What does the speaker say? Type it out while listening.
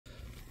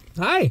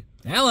Hi.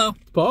 Hello.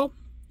 Paul.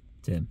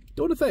 Tim.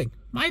 Doing a thing.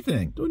 My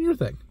thing. Doing your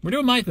thing. We're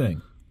doing my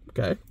thing.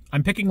 Okay.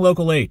 I'm picking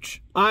Local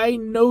H. I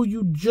know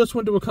you just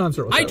went to a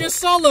concert with I that just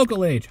saw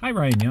Local H. Hi,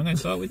 Ryan Young. I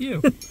saw it with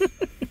you.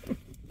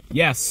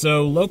 Yes,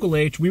 so Local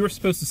H, we were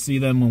supposed to see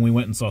them when we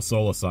went and saw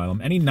Soul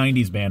Asylum. Any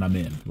 90s band, I'm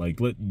in. Like,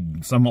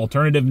 some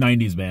alternative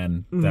 90s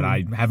band that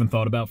I haven't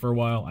thought about for a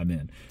while, I'm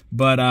in.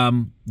 But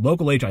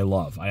Local H, I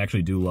love. I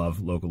actually do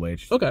love Local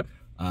H. Okay.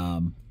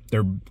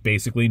 They're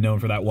basically known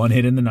for that one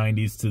hit in the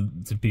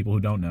 90s to people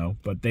who don't know.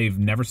 But they've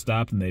never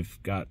stopped, and they've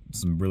got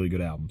some really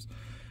good albums.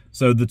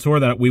 So the tour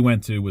that we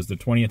went to was the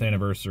 20th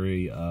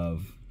anniversary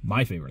of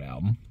my favorite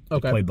album.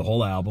 Okay. They played the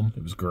whole album.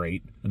 It was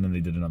great. And then they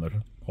did another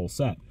whole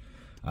set.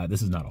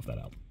 This is not off that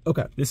album.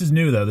 Okay. This is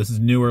new, though. This is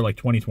newer, like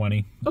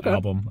 2020 Okay.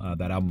 album.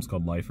 That album's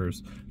called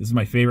Lifers. This is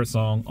my favorite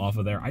song off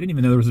of there. I didn't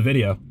even know there was a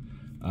video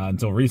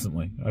until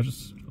recently. I was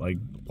just, like,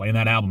 playing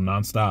that album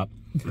nonstop.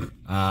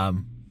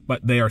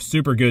 But they are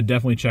super good.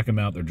 Definitely check them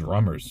out. Their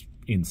drummer's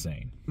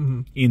insane.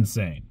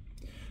 Insane.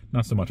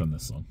 Not so much on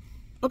this song.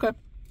 Okay. I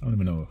don't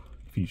even know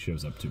if he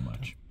shows up too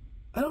much.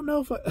 I don't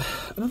know if I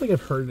don't think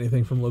I've heard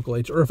anything from Local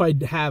H, or if I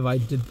have, I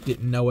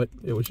didn't know it.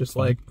 It was just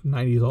like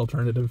 90s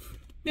alternative.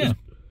 Yeah.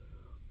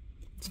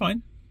 It's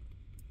fine.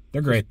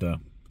 They're great, though.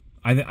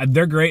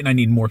 They're great, and I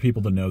need more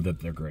people to know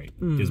that they're great,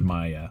 is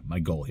my my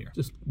goal here.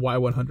 Just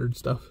Y100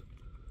 stuff.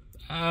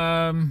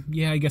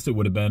 Yeah, I guess it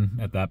would have been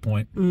at that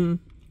point.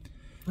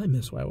 I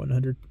miss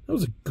Y100. That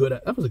was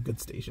a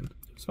good station.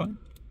 It's fine.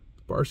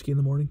 Barsky in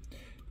the morning.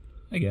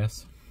 I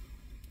guess.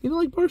 You don't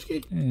like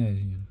Barsky?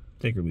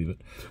 Take or leave it.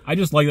 I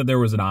just like that there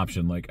was an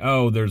option. Like,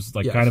 oh, there's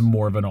like kind of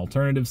more of an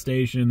alternative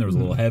station. There was a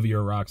little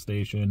heavier rock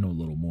station, a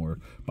little more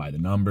by the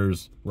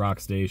numbers rock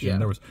station. Yeah.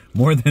 There was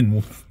more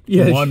than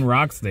one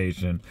rock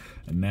station.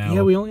 And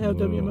now... we only have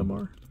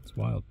WMMR. It's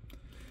wild.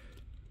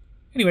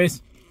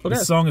 Anyways,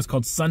 this song is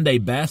called Sunday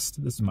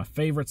Best. This is my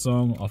favorite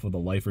song off of the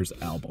Lifers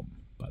album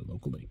by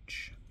Local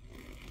H.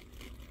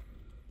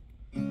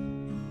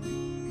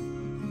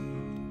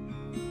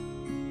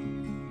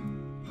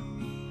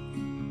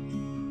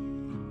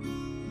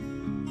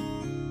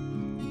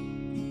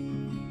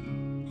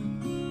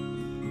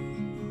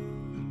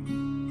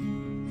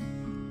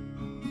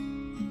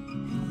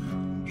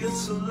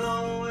 Gets so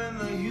low and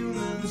the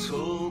human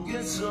soul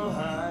gets so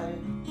high.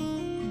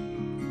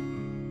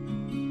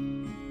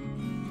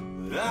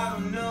 But I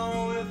don't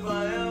know if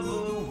I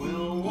ever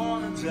will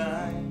wanna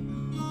die.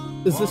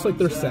 Is this like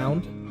their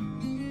sound?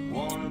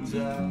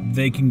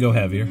 They can go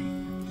heavier.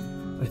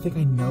 I think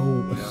I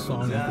know a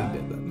song that they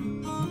did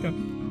then. Okay.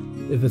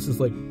 If this is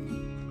like...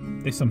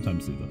 They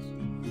sometimes do this.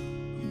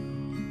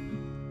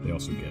 They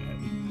also get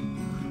heavy.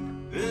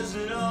 Is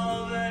it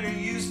all that it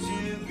used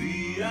to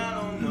be?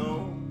 I don't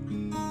know.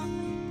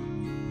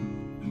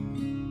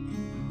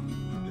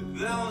 If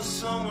there was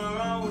somewhere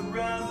I would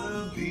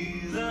rather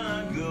be, then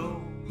I'd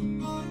go.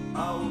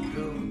 I would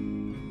go.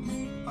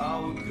 I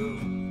would go.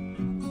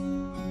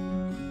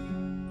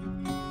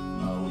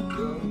 I would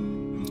go.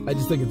 I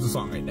just think it's a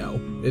song I know.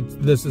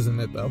 This isn't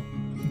it though.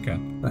 Okay.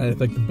 I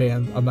think the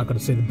band. I'm not going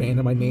to say the band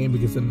in my name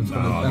because then it's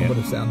going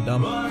to sound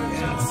dumb.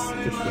 Yes.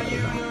 Just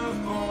rather not.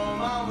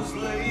 I was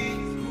late.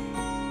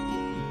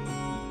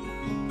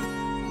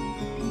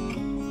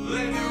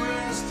 Let me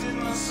rest in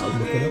my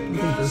Sunday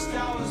best.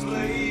 I was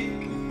late.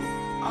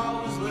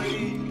 I was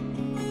late.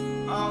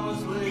 I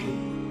was late.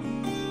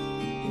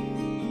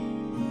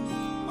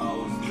 I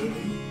was late.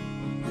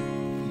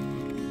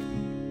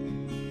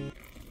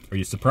 Are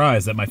you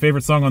surprised that my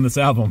favorite song on this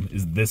album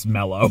is this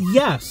mellow?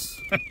 Yes.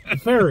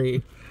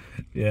 Very.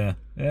 Yeah,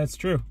 it's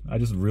true.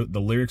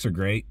 The lyrics are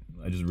great.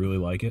 I just really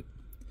like it.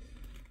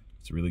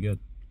 It's really good.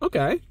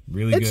 Okay.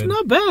 Really good. It's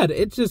not bad.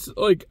 It's just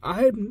like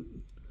I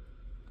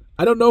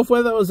don't know if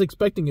whether I was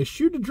expecting a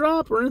shoe to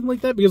drop or anything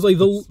like that, because like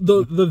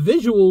the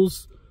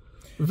visuals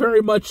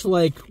very much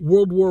like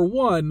World War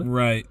I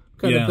right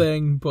kind of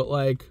thing, but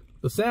like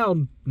the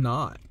sound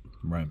not.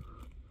 Right.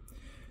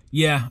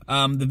 Yeah,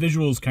 the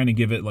visuals kind of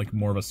give it like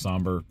more of a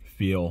somber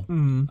feel,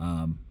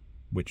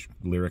 which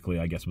lyrically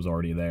I guess was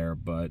already there,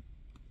 but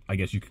I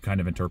guess you could kind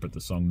of interpret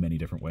the song many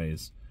different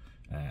ways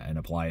and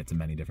apply it to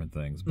many different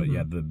things. But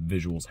yeah, the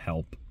visuals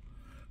help.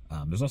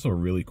 There's also a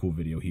really cool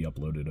video he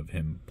uploaded of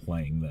him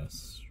playing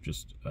this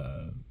just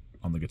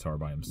on the guitar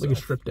by himself. Like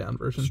a stripped down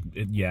version.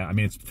 Yeah, I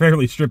mean, it's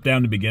fairly stripped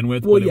down to begin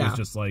with, but it was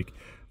just like,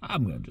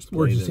 I'm going to just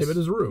play this. Or just him in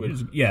his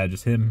room.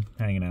 Just him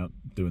hanging out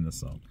doing this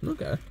song.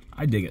 Okay.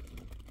 I dig it.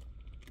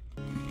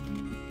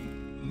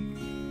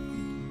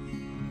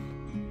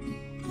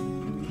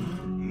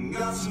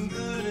 Got some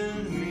good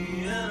in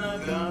me and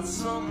I got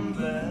some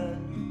bad.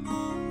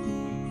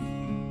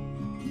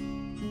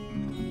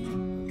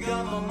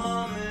 Got my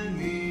mom in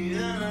me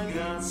and I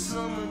got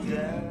some of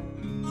dad.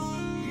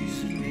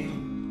 Piece of me,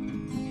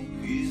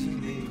 piece of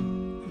me.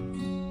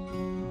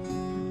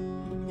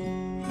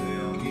 They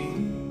are me.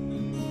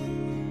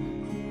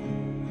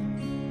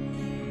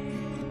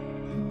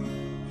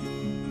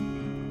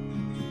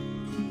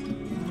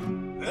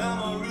 Am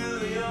I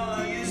really all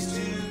I used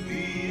to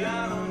be?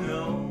 I don't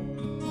know.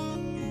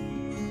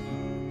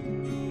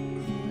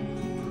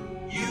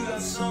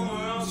 got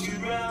somewhere else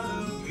you'd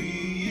rather be,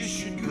 you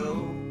should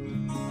go.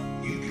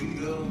 You can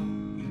go.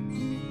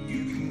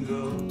 You can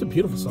go. It's a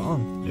beautiful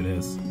song. It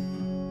is.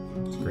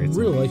 It's a I great song.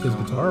 really like his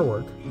guitar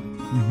work.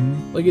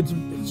 Like it's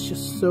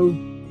just so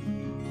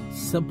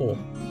simple.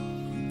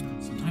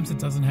 Sometimes it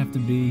doesn't have to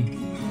be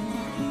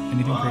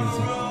anything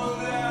crazy. Oh,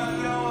 that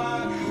I know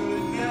I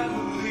could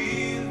never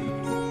leave.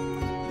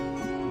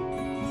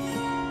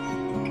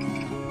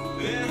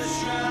 In the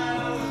shine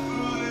of the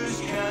foolish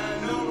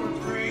kind, no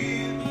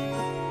reprieve,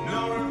 no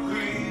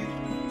reprieve,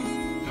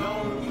 no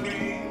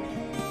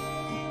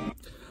reprieve.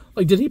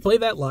 Like, did he play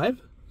that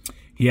live?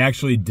 He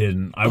actually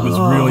didn't. I was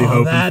really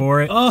hoping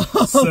for it. Oh,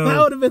 So- that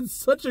would have been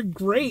such a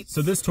great.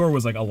 So this tour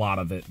was like a lot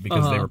of it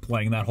because they were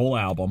playing that whole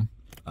album,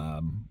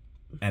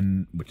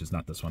 and which is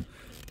not this one.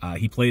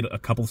 He played a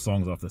couple of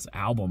songs off this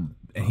album,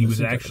 and he this was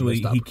seems like a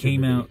actually missed he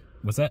came opportunity. out.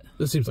 What's that?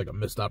 This seems like a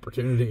missed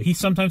opportunity. He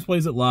sometimes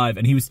plays it live,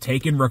 and he was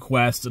taking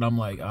requests, and I'm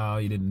like, oh,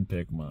 you didn't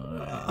pick mine.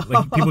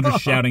 Like people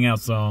just shouting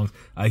out songs.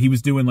 He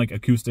was doing like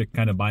acoustic,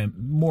 kind of by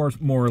more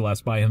or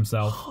less by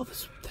himself. Oh,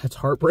 that's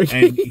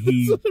heartbreaking. And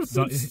he It's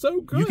so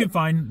good. You can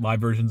find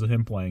live versions of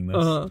him playing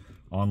this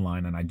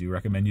online, and I do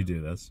recommend you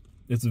do this.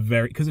 It's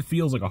because it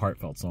feels like a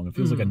heartfelt song. It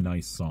feels like a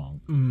nice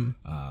song,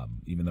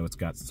 even though it's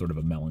got sort of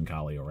a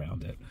melancholy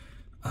around it.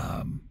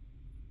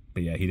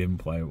 But yeah, he didn't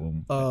play it.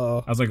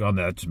 Well, I was like, oh,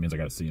 that just means I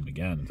got to see him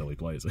again until he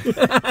plays it.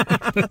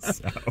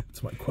 So,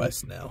 It's my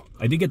quest now.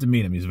 I did get to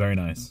meet him. He's very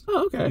nice.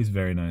 Oh, okay. He's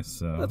very nice.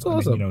 So, That's I mean,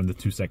 awesome. you know, in the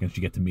 2 seconds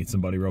you get to meet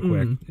somebody real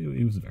quick,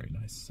 he was very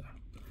nice. So.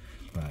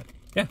 But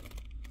yeah.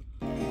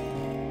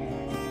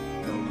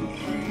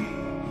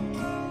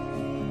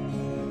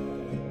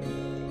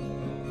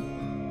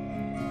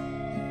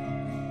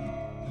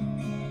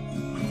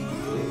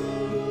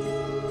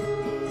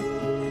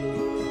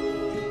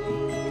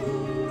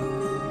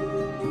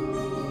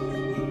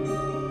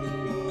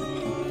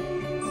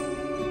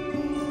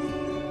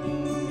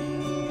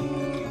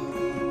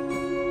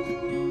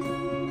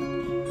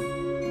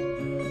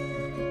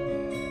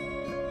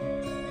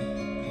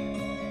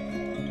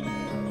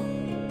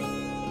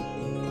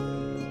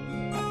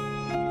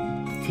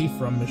 He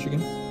from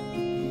Michigan.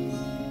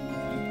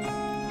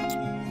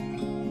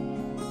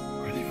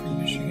 Are they from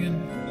Michigan?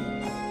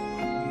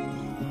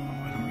 Oh,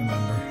 I don't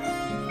remember.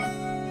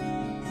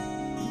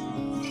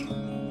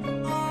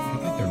 I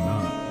feel like they're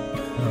not.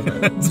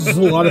 Okay. Just a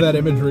lot of that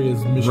imagery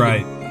is Michigan.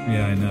 Right.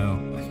 Yeah, I know.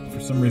 For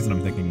some reason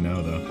I'm thinking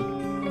no, though.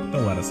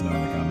 They'll let us know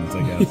in the comments,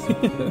 I guess.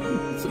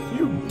 It's like,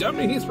 you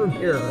dummy, he's from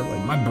here. I'm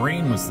like, My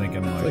brain was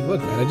thinking like,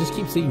 look, man, I just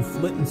keep seeing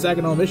Flint and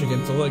Saginaw,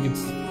 Michigan, so like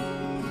it's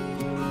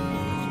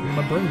where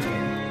my brain's going.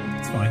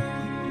 it's fine.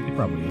 It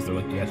probably is. They're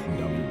like, yes, you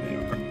dummy. They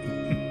are. I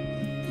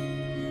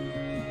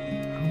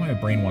don't know why my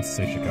brain wants to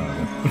say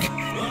Chicago.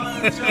 By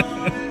the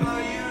time in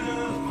my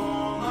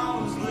uniform,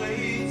 I was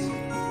late.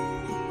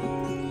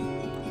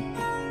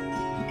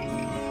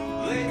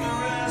 Laid to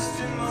rest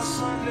in my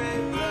Sunday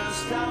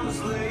best. I was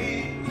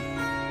late.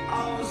 I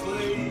was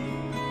late.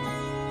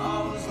 I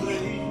was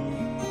late.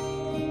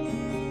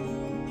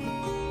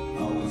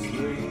 I was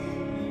late.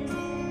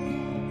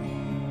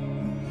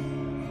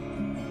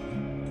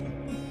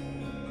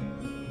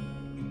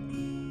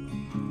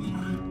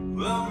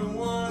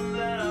 Everyone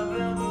that I've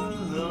ever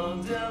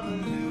loved ever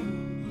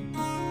knew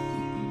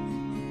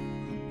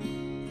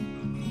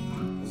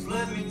has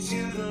led me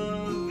to the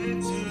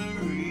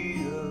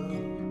victory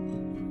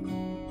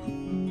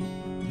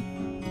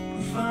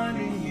of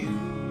finding you.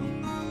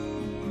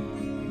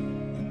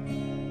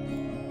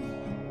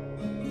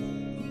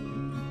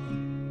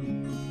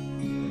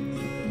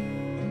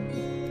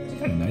 It's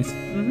kind of nice.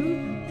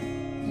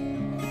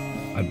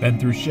 I've been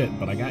through shit,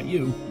 but I got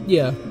you.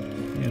 Yeah.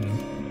 You know.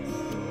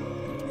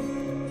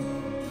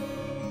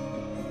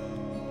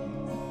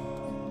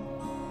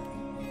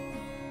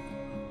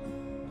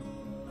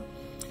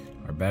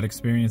 Our bad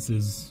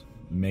experiences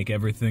make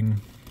up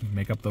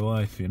the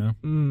life, you know?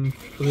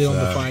 So they don't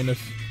define us.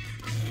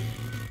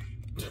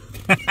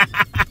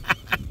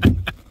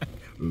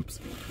 Oops.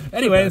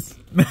 Anyways.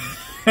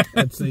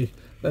 That's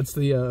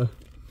the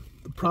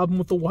problem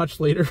with the watch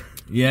later.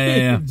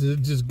 Yeah.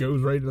 It just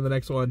goes right into the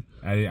next one.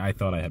 I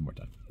thought I had more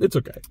time. It's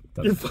okay.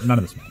 None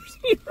of this matters.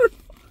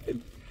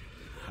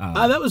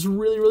 That was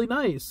really, really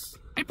nice.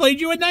 I played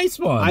you a nice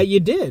one. You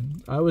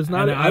did. I was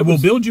not. And I will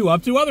build you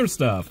up to other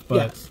stuff, but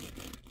Yes.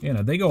 you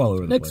know, they go all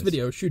over the Next place.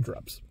 video, shoe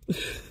drops.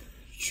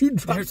 Shoe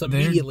drops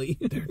immediately.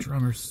 Their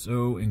drummer's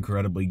so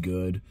incredibly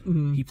good.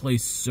 He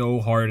plays so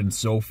hard and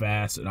so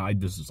fast, and I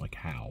just was like,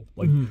 how?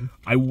 Like,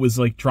 I was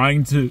like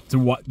trying to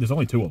watch. There's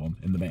only 2 of them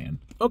in the band.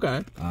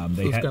 Okay.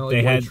 They It's had kind of they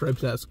like White had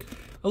Stripes-esque.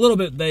 a little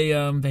bit. They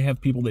have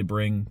people they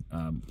bring.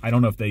 I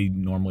don't know if they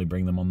normally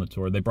bring them on the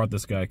tour. They brought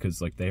this guy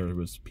because like there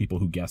was people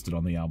who guested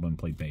on the album and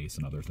played bass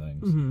and other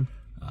things.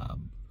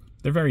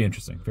 They're very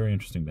interesting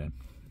band.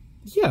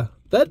 Yeah,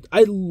 that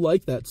I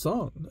like that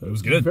song. It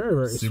was good. Very,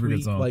 very Super sweet,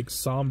 good song. like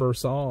somber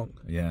song.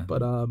 Yeah,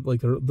 But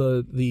like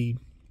the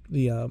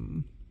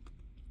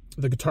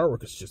guitar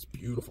work is just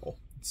beautiful.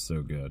 it's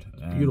so good.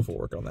 Beautiful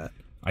work on that.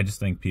 I just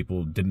think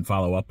people didn't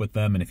follow up with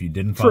them, and if you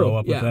didn't follow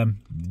up with them,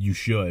 you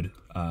should.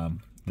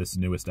 This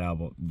newest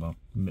album, well,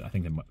 I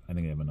think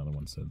they have another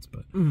one since,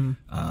 but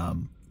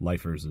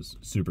Lifers is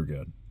super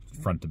good,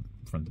 front to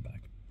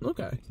back.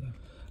 Okay.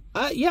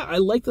 So. Yeah, I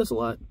like this a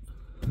lot.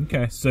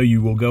 Okay, so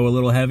you will go a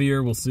little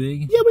heavier. We'll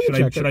see. Yeah, we can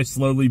check it. Should I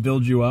slowly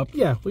build you up?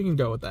 Yeah, we can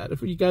go with that.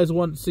 If you guys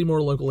want to see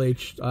more Local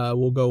H,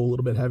 we'll go a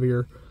little bit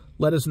heavier.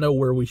 Let us know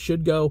where we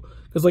should go,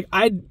 because like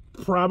I'd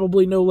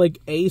probably know like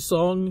a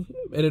song,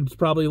 and it's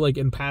probably like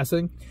in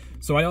passing.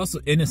 So I also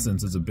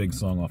Innocence is a big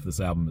song off this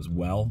album as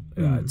well.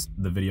 It's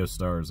the video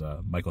stars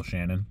Michael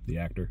Shannon, the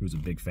actor, who's a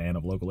big fan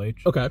of Local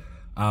H. Okay,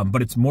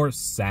 but it's more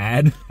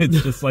sad.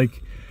 It's just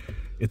like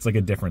it's like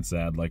a different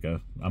sad, like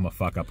I'm a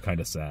fuck up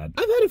kind of sad.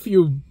 I've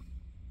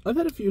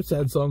had a few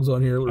sad songs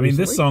on here recently. I mean,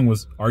 this song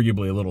was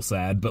arguably a little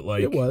sad, but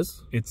like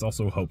it's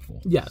also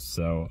hopeful. Yes.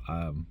 So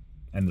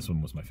and this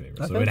one was my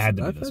favorite, so it had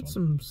to be this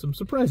one. I've had some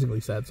surprisingly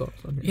sad songs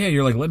on here. Yeah,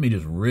 you're like, let me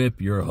just rip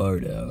your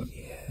heart out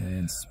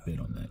and spit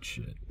on that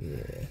shit.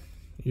 Yeah.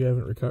 You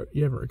haven't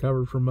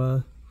recovered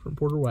from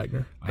Porter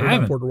Wagner. I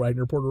haven't. Porter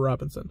Wagner, Porter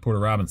Robinson. Porter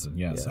Robinson,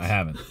 yes. I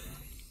haven't.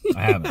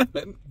 I haven't.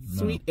 No.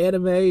 Sweet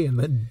anime and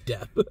then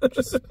death.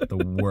 Just the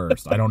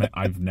worst.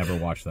 I've never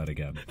watched that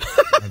again.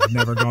 I've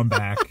never gone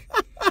back.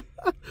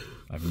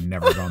 I've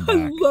never gone back.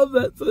 I love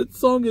that. That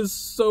song is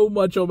so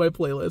much on my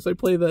playlist. I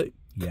play that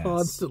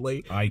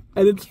constantly. And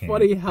it's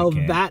funny how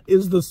that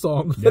is the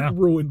song that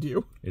ruined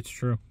you. It's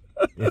true.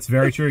 It's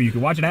very true. You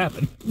can watch it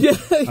happen. Yeah.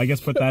 I guess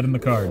put that in the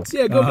cards.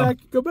 Yeah, go back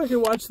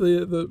and watch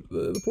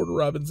the Porter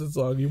Robinson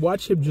song. You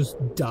watch him just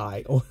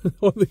die on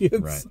the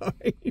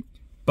inside. Right.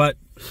 But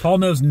Paul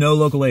knows no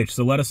Local H,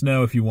 so let us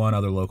know if you want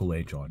other Local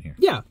H on here.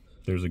 Yeah.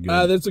 There's a good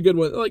that's a good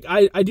one. Like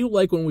I do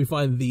like when we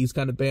find these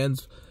kind of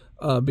bands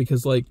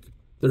because like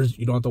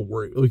you don't have to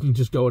worry. We can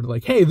just go into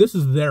like, hey, this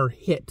is their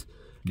hit.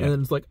 Yeah. And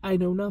then it's like, I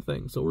know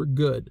nothing, so we're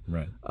good.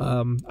 Right.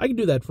 I can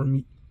do that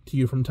to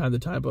you from time to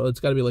time, but it's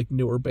got to be like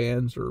newer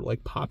bands or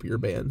like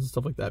poppier bands and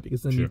stuff like that,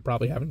 because then you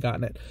probably haven't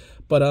gotten it.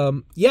 But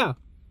yeah,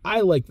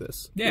 I like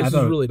this. Yeah, this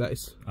is really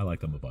nice. I like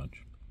them a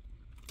bunch.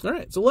 All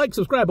right, so like,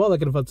 subscribe, all that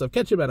kind of fun stuff.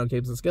 Catch you out on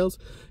Capes and Scowls.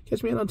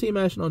 Catch me out on Team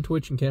Ashen on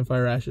Twitch and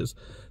Campfire Ashes.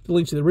 The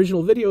links to the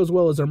original video as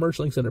well as our merch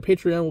links and our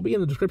Patreon will be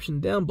in the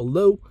description down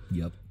below.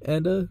 Yep.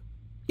 And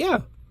yeah,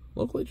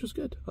 Local H was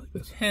good. I like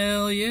this.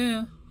 Hell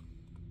yeah.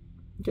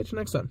 Catch you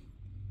next time.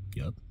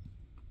 Yep.